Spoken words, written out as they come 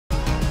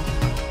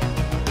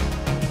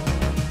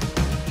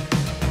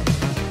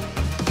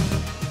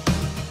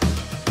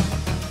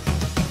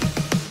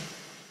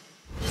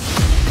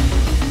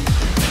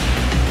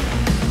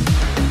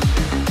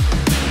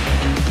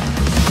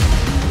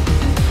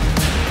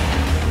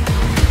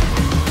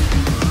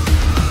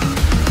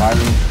find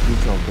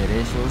which of the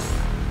ratios,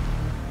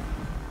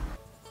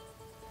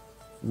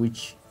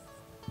 which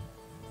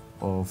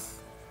of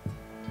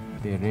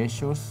the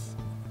ratios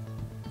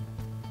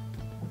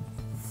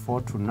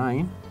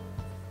 4:9,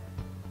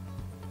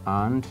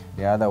 and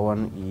the other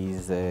one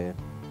is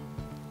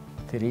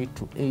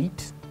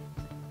 3:8.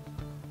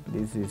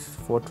 This is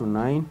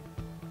 4:9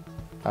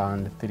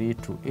 and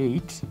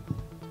 3:8.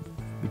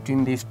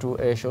 Between these two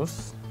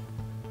ratios,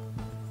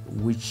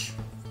 which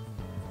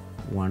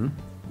one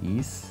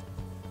is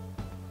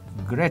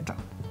greater?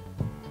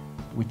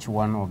 Which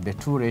one of the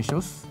two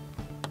ratios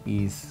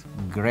is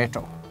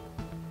greater?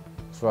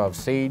 So I've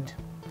said,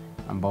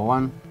 number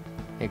one,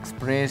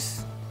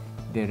 express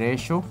the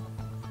ratio,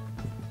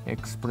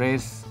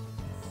 express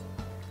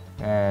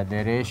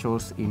the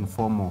ratios in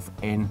form of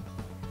n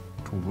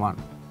to 1.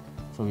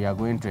 So we are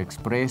going to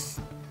express,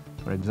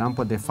 for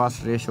example, the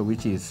first ratio,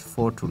 which is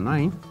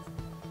 4:9,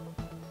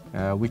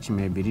 which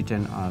may be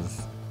written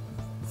as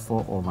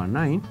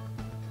 4/9.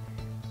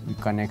 We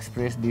can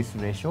express this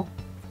ratio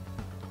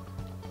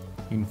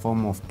in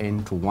form of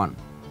n to 1.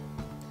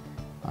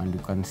 And you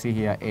can see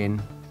here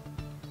n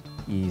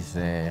is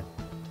a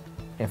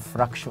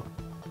fraction.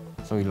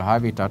 So you'll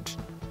have it at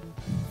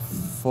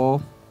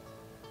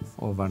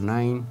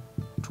 4/9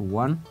 to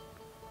 1.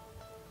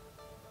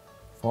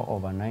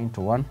 4/9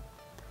 to 1.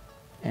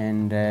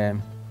 And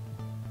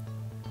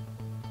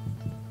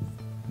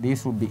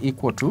this will be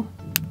equal to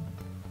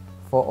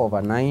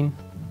 4/9,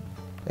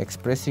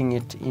 expressing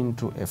it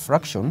into a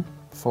fraction,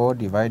 4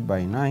 divided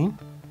by 9.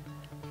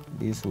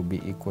 This will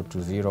be equal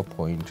to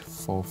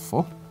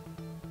 0.44.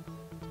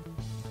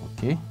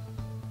 Okay,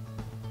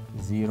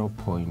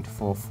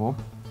 0.44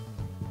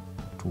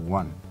 to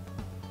 1.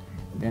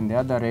 Then the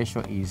other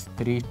ratio is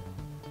 3/8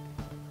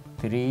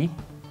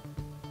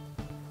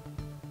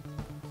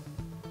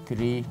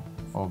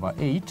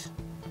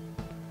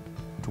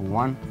 to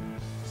 1.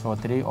 So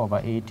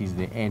 3/8 is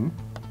the n.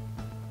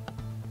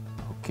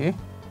 Okay,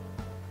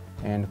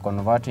 and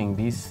converting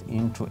this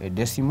into a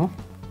decimal,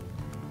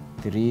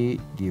 3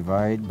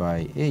 divided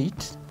by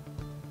 8,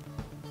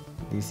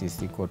 this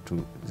is equal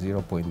to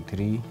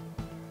 0.3.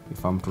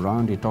 If I'm to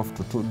round it off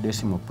to 2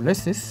 decimal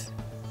places,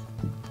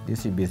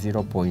 this will be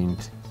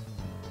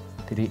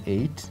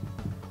 0.38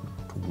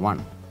 to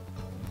 1.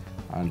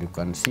 And you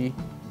can see,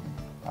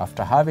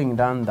 after having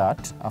done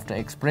that, after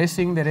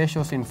expressing the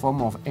ratios in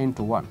form of n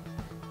to 1,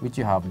 which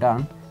you have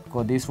done,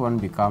 because this one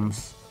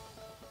becomes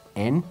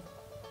n,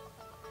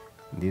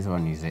 this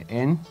one is a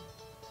n,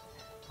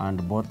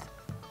 and both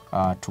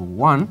to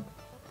 1,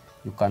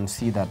 you can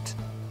see that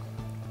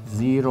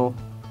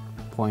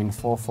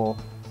 0.44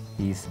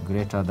 is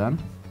greater than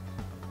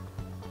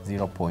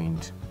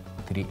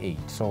 0.38.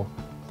 So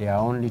there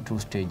are only two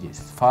stages.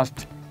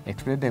 First,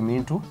 express them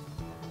into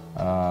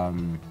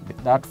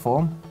that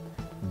form,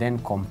 then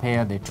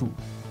compare the two.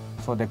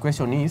 So the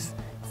question is,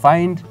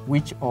 find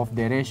which of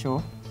the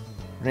ratios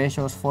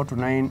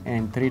 4:9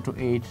 and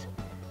 3:8,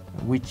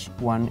 which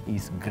one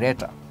is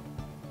greater.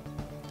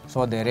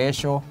 So the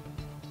ratio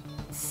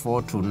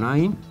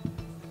 4:9,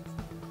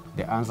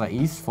 the answer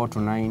is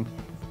 4:9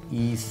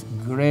 is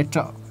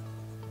greater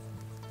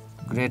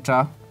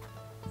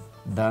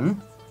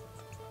than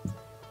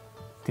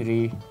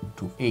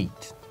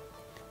 3:8,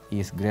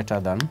 is greater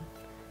than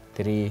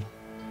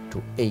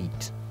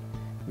 3:8.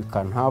 We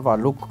can have a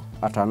look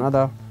at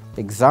another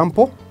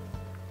example.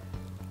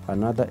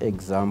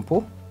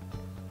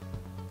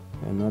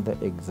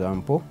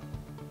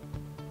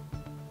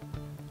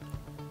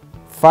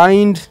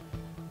 Find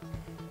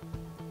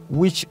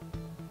which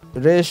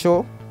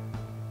ratio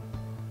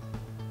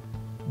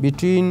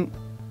between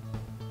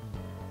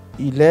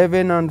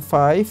 11 and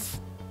 5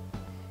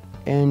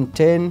 and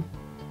 10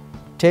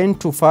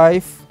 to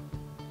 5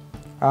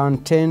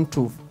 and 10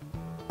 to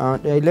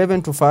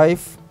 11 to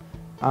 5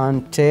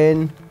 and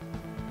 10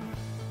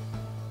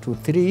 to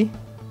 3,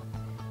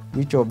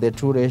 which of the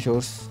two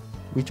ratios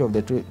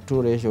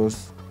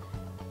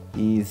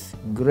is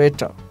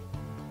greater.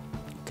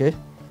 Okay,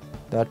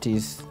 that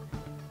is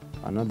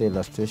another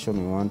illustration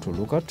we want to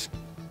look at.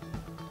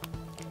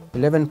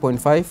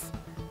 11.5,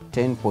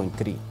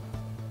 10.3.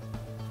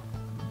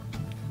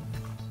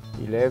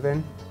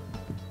 11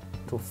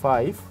 to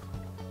 5,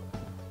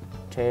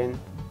 10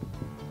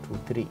 to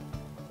 3.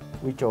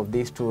 Which of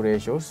these two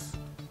ratios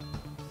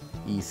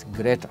is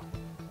greater?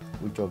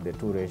 Which of the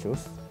two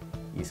ratios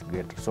is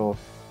greater? So,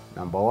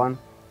 number one,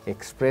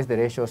 express the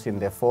ratios in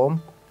the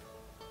form.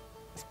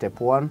 Step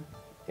 1,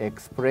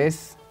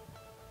 express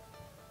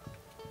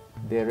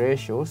the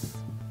ratios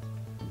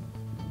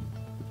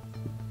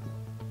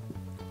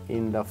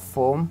in the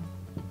form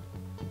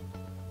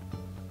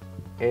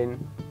n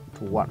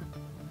to 1.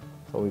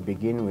 So we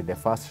begin with the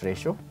first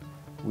ratio,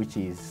 which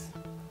is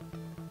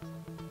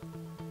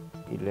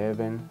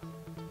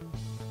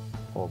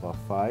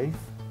 11/5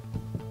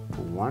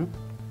 to 1.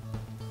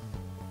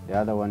 The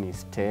other one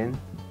is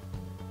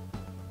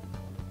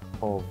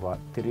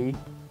 10/3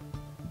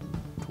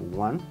 to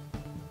 1.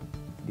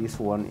 This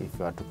one, if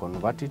you are to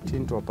convert it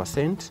into a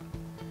percent,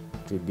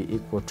 it will be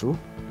equal to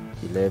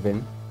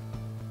 11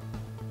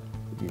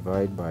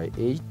 divide by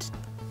 8.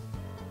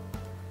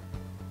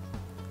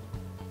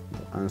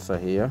 The answer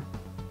here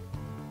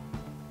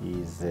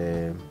is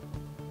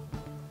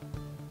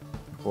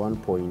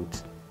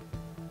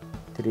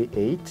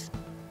 1.38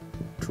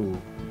 to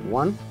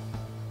 1.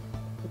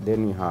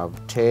 Then we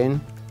have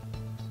 10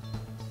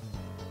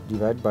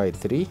 divided by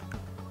 3.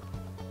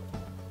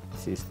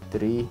 This is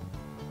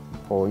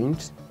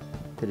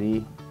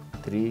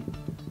 3.33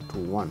 to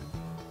 1.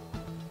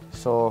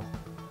 So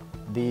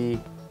the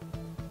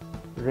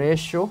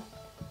ratio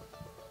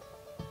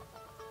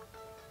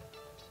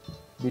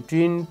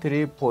between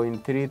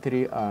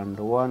 3.33 and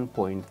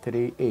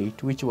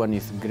 1.38, which one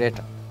is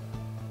greater?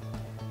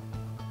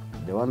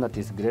 The one that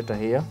is greater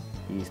here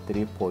is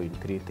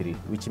 3.33,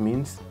 which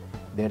means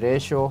the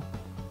ratio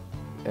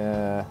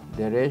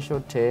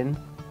 10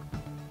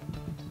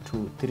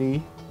 to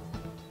 3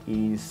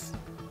 is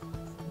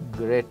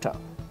greater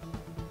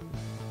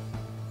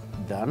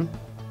than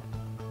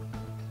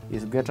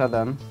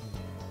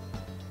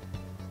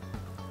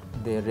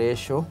the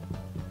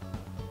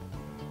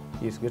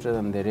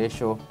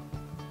ratio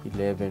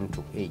 11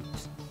 to 8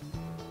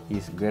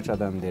 is greater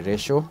than the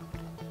ratio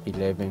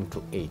 11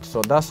 to 8.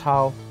 So that's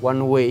how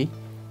one way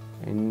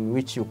in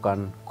which you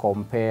can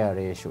compare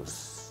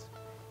ratios.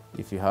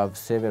 If you have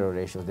several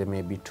ratios, there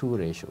may be 2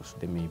 ratios,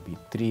 there may be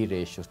 3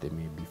 ratios, there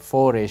may be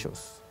 4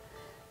 ratios.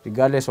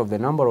 Regardless of the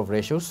number of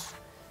ratios,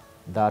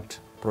 that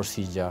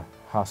procedure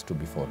has to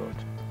be followed.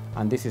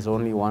 And this is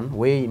only one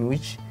way in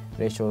which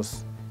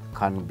ratios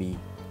can be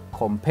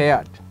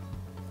compared.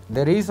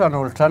 There is an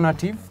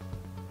alternative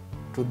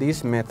to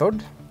this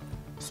method,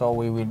 so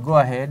we will go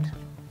ahead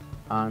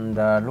and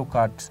look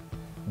at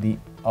the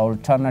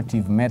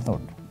alternative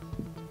method.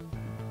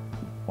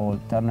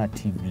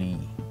 Alternatively,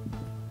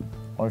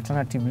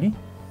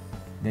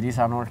 there is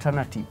an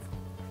alternative.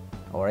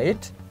 All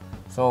right,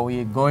 so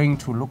we're going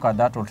to look at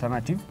that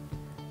alternative,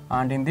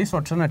 and in this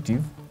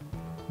alternative,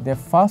 the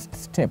first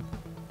step,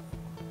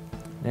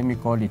 let me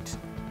call it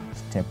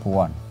step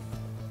 1.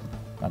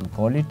 Can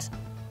call it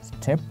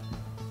step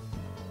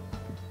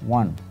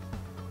 1.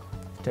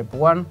 Step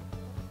 1,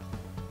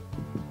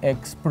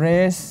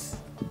 express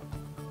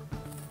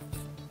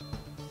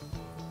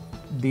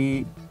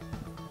the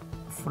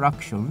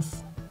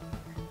fractions,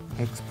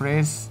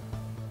 express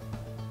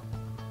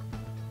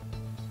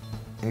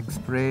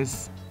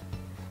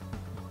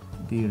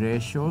the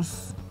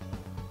ratios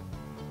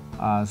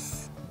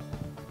as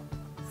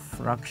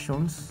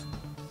fractions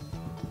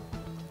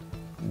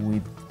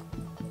with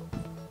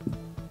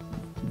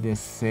the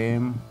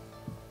same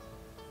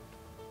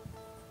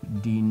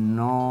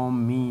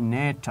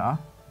denominator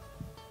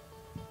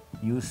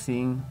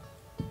using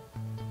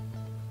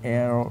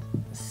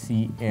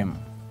LCM.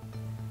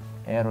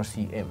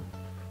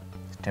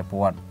 Step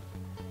 1.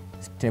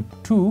 Step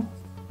 2,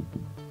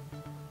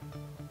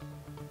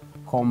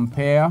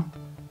 compare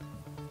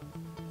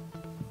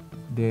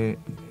the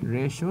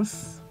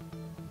ratios.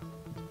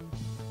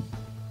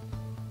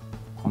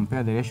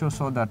 Compare the ratio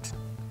so that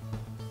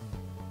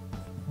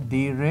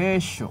the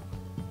ratio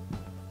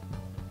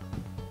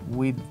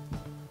with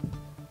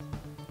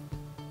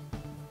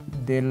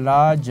the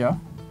larger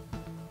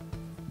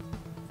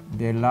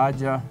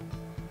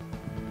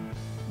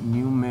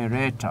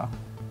numerator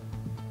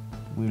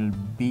will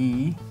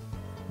be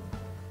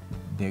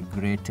the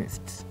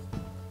greatest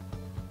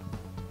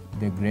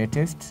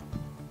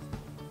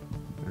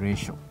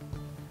ratio.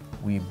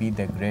 Will be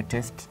the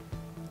greatest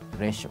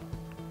ratio.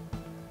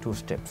 2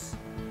 steps.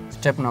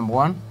 Step number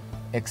 1,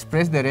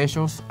 express the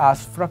ratios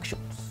as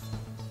fractions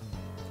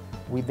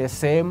with the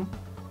same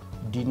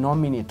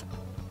denominator.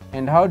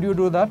 And how do you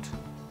do that?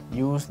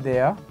 Use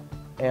their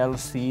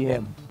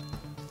LCM.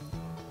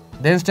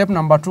 Then step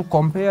number 2,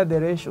 compare the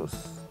ratios.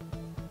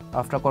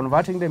 After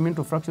converting them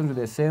into fractions with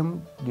the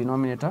same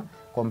denominator,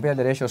 compare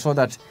the ratio so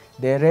that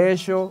the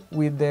ratio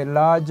with the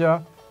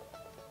larger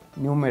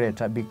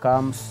numerator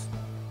becomes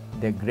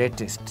the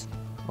greatest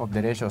of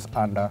the ratios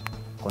under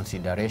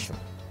consideration.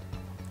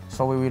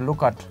 So we will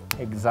look at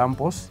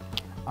examples,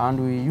 and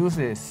we use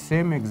the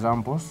same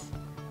examples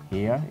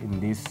here in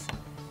this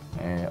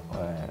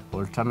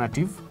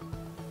alternative.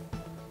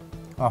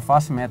 Our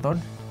first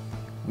method,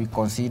 we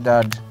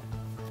considered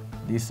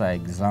these are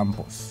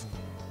examples.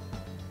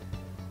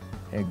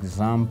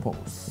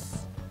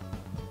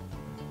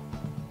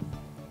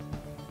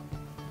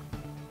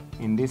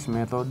 In this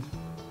method,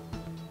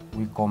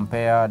 we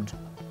compared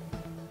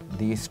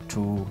these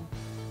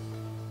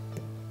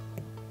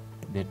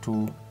the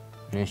two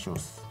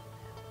ratios,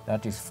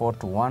 that is 4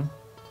 to 1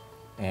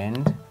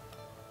 and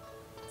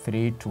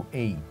 3 to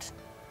 8.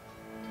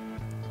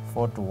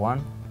 4 to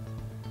 1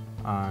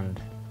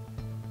 and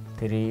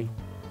 3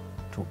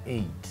 to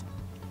 8.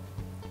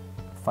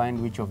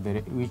 Find which of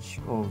the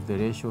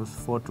ratios,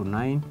 4 to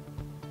 9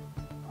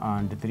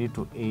 and 3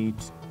 to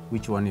 8,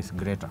 which one is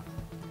greater.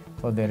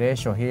 So the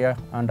ratio here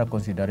under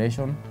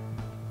consideration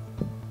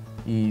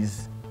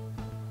is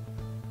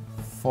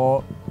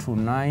 4 to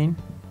 9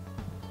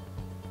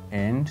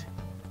 and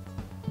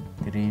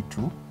 3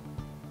 to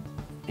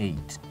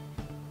 8.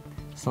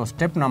 So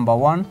step number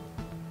 1,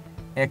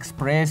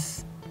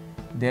 express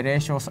the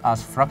ratios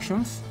as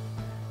fractions.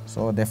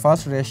 So the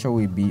first ratio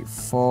will be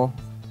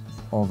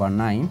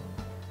 4/9,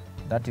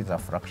 that is a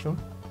fraction.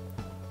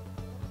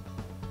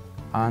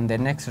 And the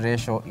next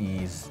ratio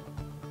is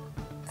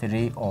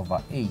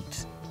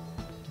 3/8,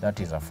 that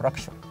is a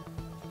fraction.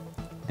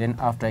 Then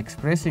after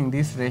expressing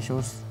these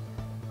ratios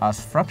as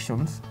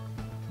fractions,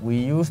 we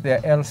use their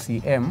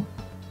LCM,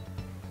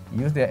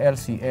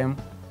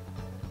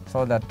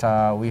 so that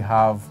we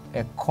have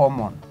a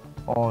common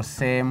or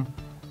same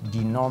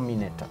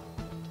denominator.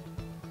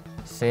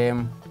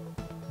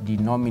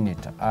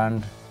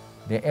 And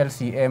the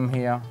LCM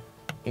here,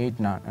 8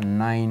 and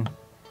 9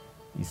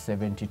 is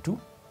 72,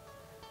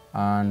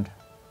 and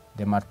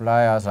the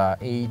multipliers are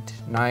 8,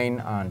 9,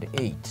 and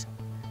 8.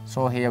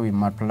 So here we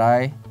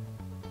multiply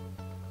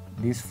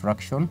this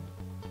fraction.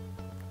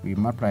 We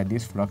multiply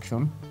this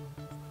fraction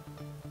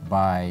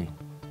by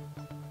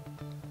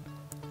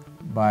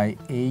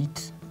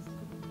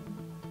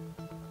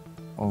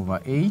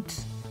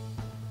 8/8.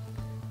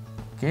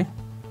 Okay,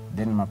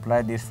 then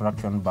multiply this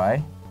fraction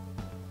by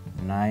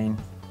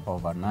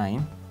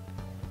 9/9.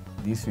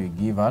 This will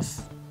give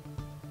us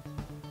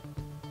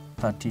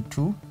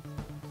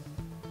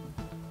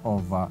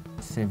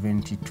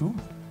 32/72.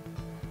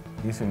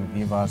 This will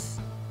give us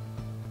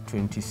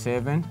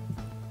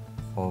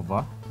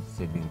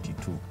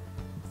 27/72.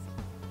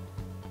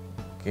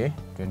 Okay,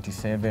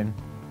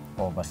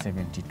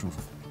 27/72.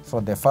 So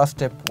the first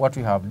step, what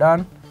we have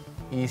done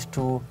is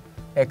to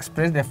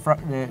express the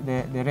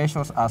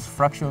ratios as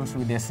fractions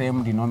with the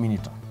same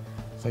denominator.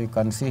 So you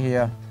can see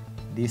here,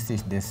 this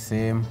is the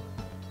same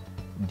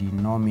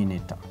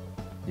denominator.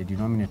 The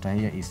denominator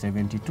here is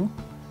 72.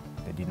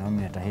 The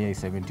denominator here is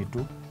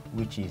 72,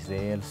 which is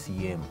the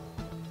LCM.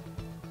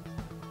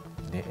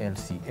 The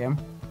LCM.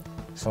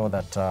 So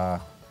that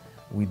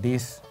with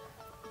this,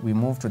 we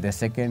move to the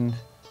second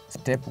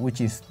step,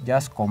 which is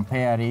just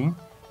comparing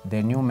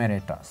the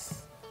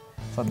numerators.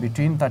 So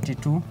between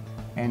 32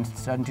 and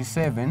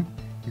 27,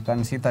 you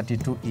can see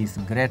 32 is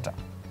greater.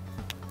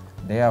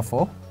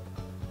 Therefore,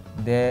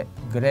 the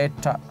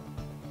greater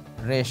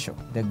ratio,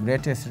 the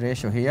greatest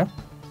ratio here,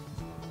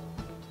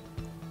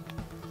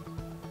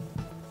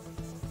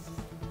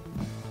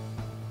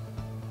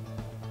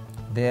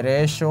 the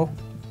ratio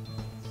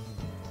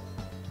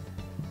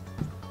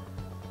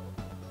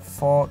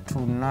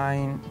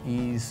 4/9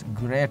 is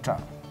greater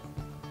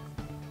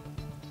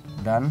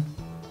than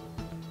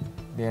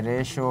the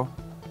ratio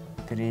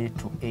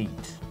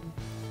 3/8.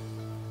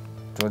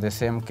 So the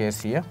same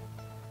case here,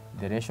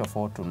 the ratio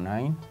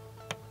 4/9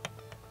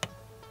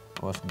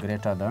 was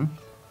greater than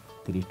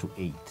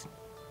 3/8.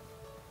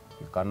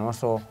 You can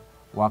also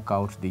work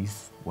out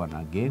this one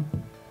again.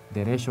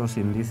 The ratios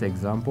in this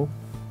example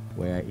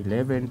were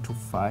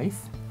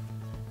 11/5.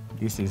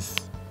 This is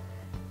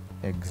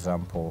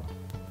example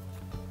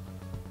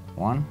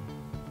 1.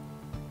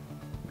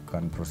 You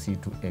can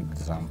proceed to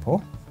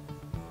example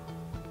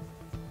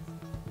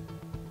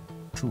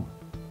 2.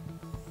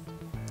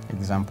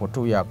 Example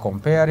 2, we are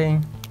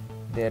comparing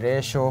the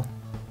ratio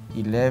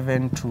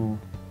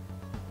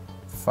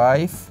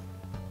 11/5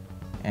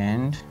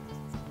 and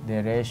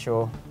the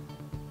ratio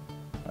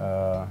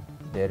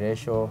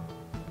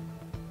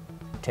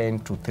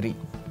 10/3.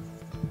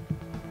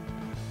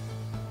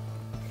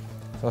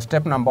 So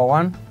step number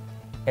 1,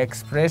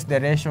 express the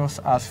ratios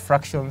as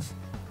fractions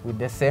with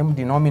the same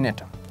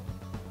denominator.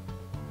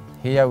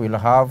 Here we'll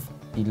have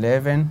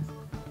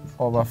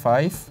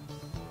 11/5.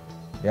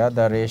 The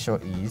other ratio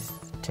is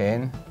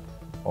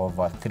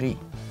 10/3.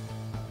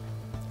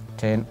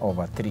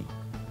 10/3.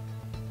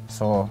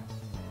 So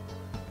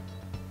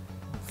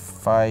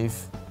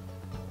 5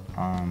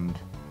 and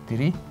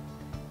 3.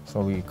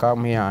 So we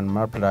come here and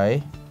multiply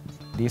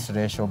this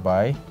ratio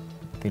by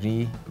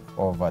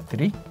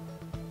 3/3.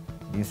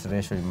 This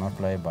ratio is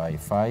multiplied by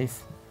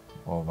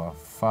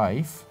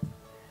 5/5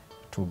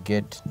 to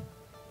get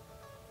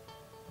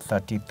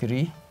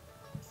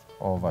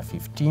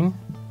 33/15.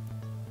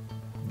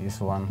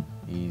 This one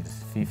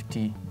is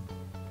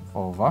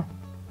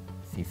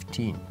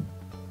 50/15.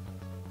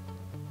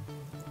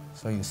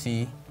 So you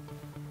see,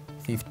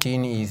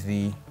 15 is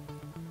this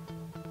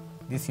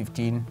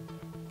 15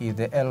 is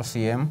the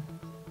LCM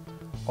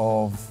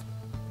of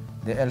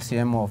the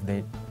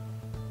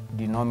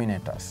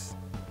denominators.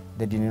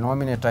 The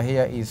denominator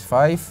here is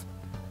 5,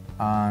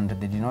 and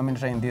the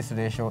denominator in this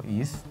ratio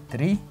is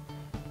 3.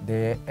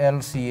 The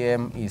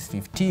LCM is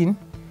 15.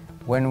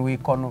 When we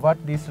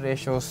convert these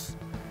ratios,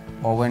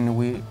 or when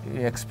we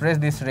express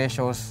these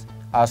ratios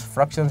as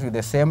fractions with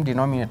the same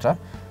denominator,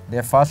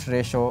 the first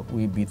ratio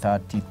will be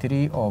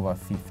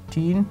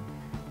 33/15.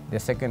 The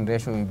second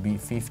ratio will be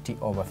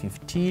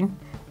 50/15.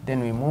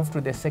 Then we move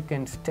to the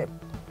second step,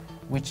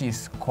 which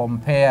is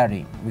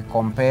comparing. We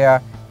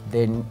compare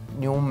the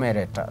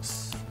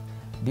numerators.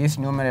 This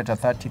numerator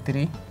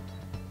 33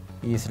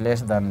 is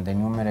less than the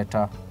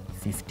numerator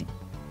 50.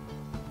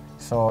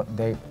 So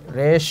the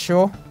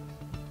ratio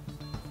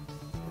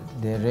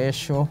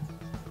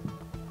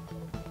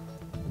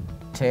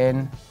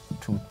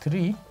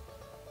 10/3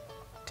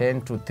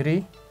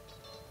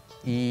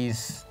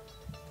 is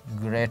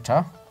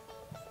greater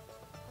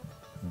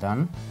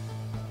than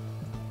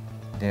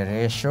the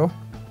ratio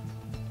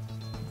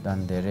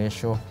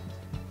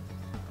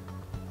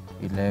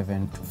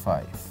 11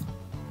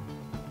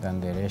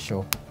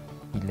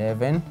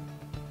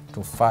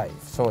 to 5,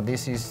 So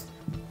this is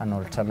an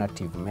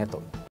alternative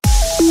method.